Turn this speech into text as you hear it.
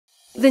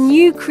The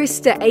new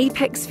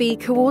CRYSTA-Apex V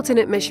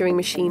coordinate measuring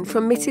machine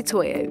from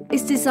Mitutoyo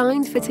is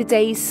designed for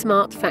today's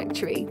smart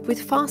factory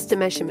with faster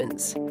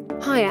measurements,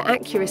 higher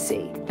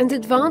accuracy, and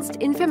advanced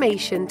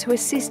information to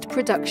assist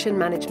production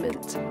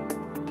management.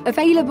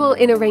 Available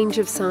in a range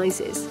of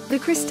sizes, the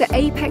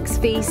CRYSTA-Apex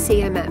V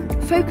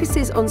CMM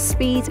focuses on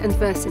speed and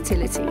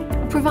versatility,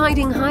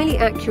 providing highly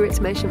accurate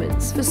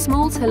measurements for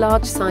small to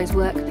large size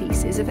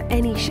workpieces of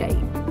any shape.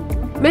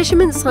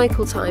 Measurement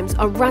cycle times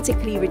are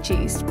radically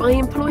reduced by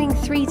employing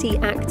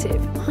 3D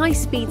active,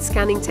 high-speed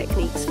scanning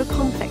techniques for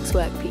complex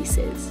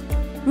workpieces.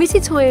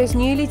 Mitutoyo's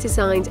newly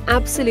designed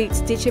Absolute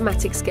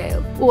Digimatic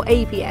Scale, or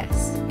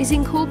ABS, is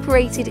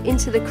incorporated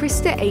into the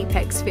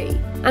CRYSTA-Apex V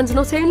and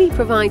not only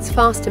provides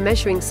faster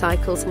measuring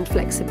cycles and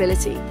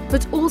flexibility,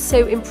 but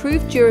also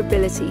improved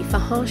durability for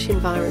harsh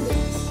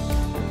environments.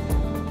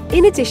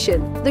 In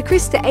addition, the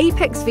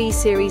CRYSTA-Apex V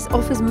Series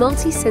offers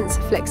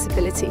multi-sensor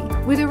flexibility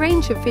with a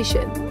range of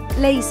vision,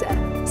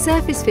 laser,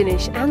 surface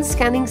finish and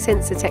scanning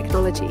sensor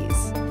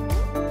technologies.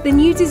 The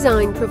new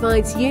design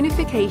provides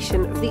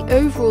unification of the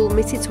overall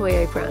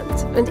Mitutoyo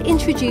brand and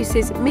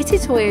introduces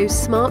Mitutoyo's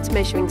Smart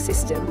Measuring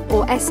System,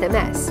 or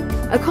SMS,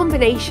 a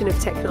combination of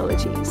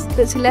technologies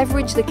that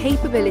leverage the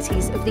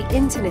capabilities of the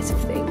Internet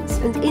of Things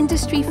and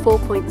Industry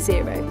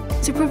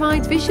 4.0 to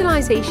provide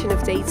visualization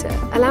of data,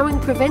 allowing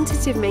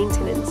preventative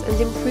maintenance and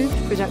improved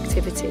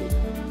productivity.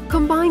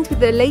 Combined with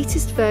the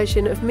latest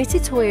version of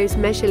Mitutoyo's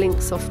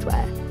MeasureLink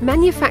software,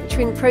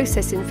 manufacturing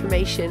process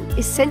information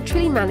is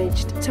centrally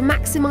managed to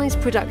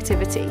maximize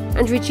productivity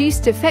and reduce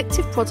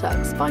defective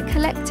products by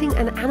collecting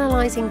and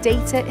analyzing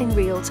data in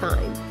real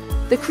time.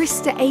 The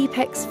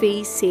CRYSTA-Apex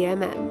V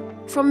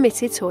CMM from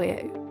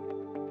Mitutoyo.